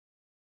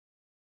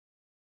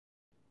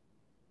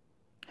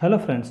Hello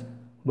friends,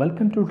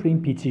 welcome to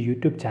Dream PG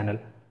YouTube channel.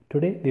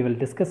 Today we will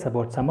discuss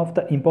about some of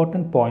the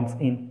important points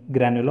in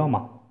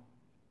granuloma.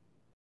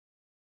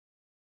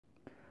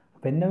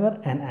 Whenever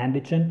an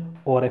antigen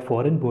or a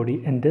foreign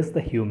body enters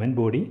the human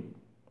body,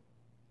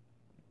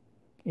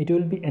 it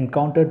will be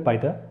encountered by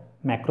the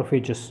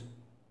macrophages.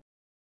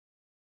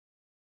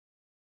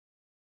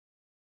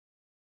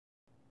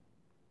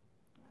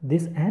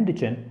 This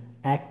antigen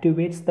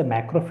activates the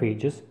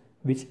macrophages,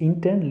 which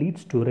in turn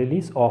leads to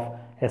release of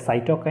a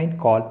cytokine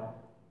called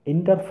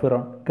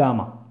interferon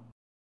gamma.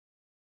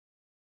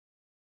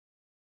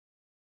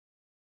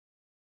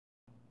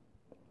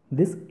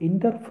 This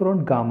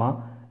interferon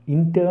gamma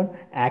in turn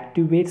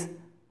activates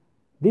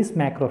these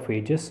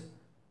macrophages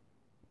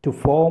to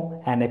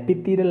form an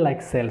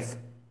epithelial-like cells.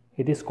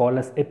 It is called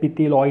as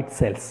epithelioid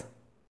cells.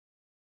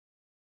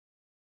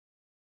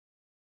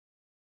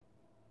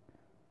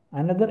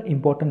 Another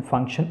important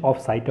function of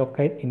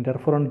cytokine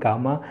interferon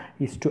gamma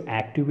is to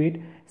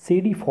activate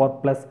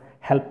CD4 plus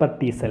helper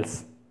T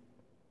cells.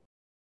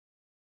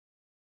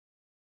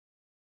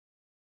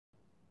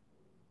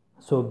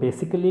 So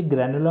basically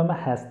granuloma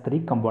has three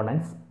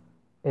components: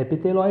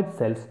 epithelioid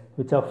cells,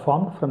 which are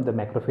formed from the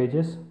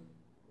macrophages,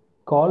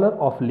 collar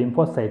of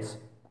lymphocytes,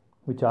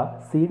 which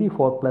are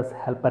CD4 plus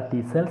helper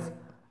T cells,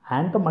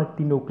 and the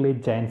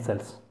multinucleate giant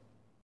cells.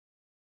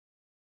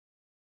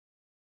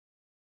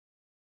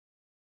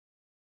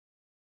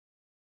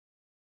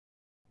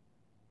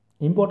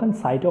 Important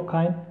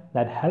cytokine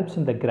that helps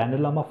in the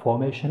granuloma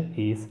formation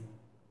is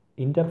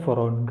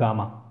interferon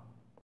gamma.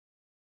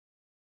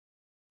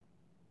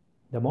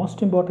 The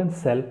most important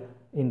cell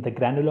in the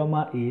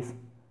granuloma is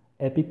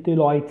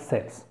epithelioid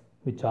cells,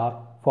 which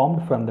are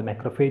formed from the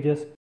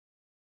macrophages,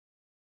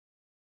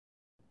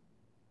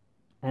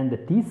 and the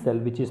T cell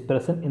which is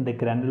present in the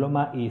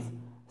granuloma is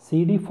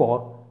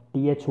CD4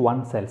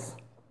 Th1 cells.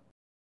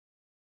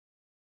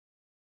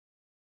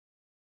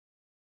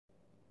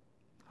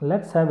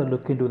 Let's have a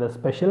look into the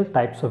special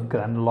types of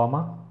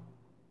granuloma.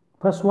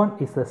 First one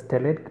is the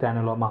stellate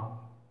granuloma.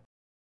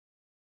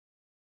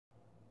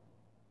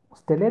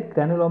 Stellate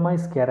granuloma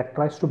is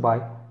characterized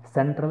by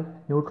central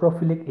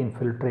neutrophilic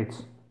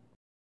infiltrates.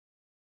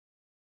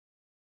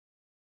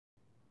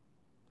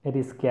 It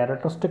is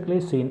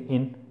characteristically seen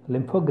in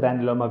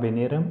lymphogranuloma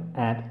venereum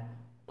and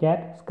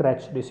cat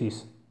scratch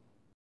disease.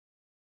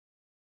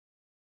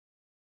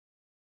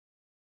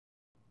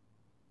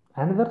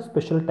 Another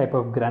special type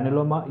of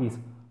granuloma is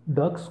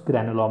Dirk's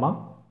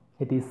granuloma.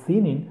 It is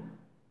seen in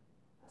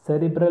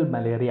cerebral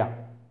malaria.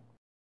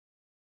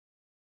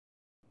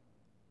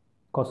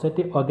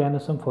 Causative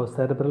organism for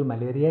cerebral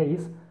malaria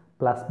is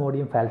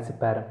Plasmodium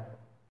falciparum.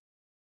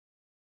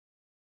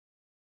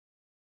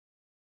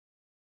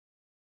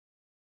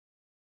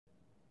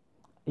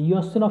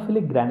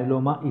 Eosinophilic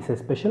granuloma is a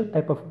special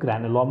type of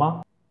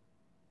granuloma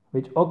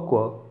which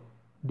occur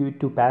due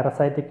to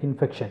parasitic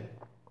infection.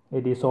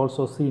 It is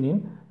also seen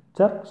in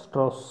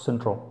Church-Strauss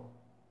syndrome.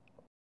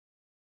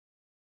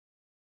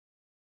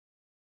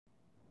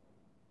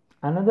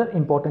 Another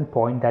important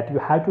point that you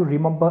have to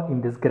remember in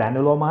this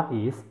granuloma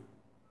is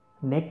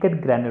naked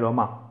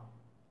granuloma.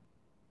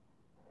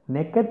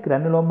 Naked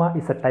granuloma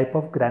is a type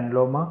of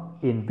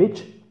granuloma in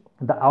which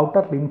the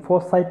outer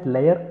lymphocyte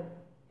layer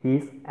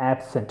is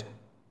absent.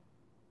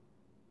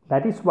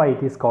 That is why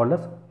it is called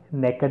as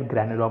naked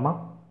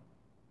granuloma.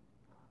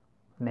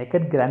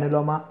 Naked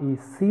granuloma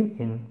is seen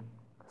in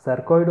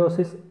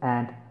sarcoidosis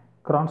and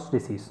Crohn's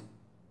disease.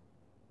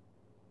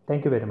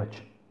 Thank you very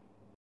much.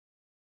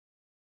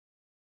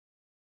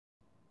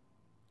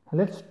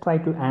 Let's try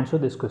to answer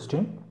this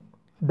question.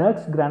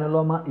 Dirk's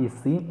granuloma is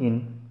seen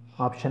in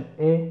option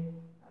A,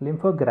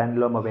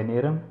 lymphogranuloma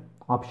venereum,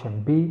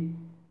 option B,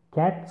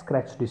 cat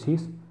scratch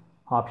disease,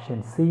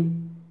 option C,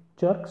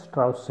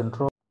 Church-Strauss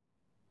syndrome,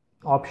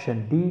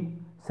 option D,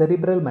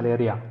 cerebral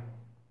malaria.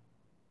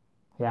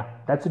 Yeah,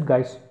 that's it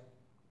guys.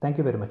 Thank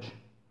you very much.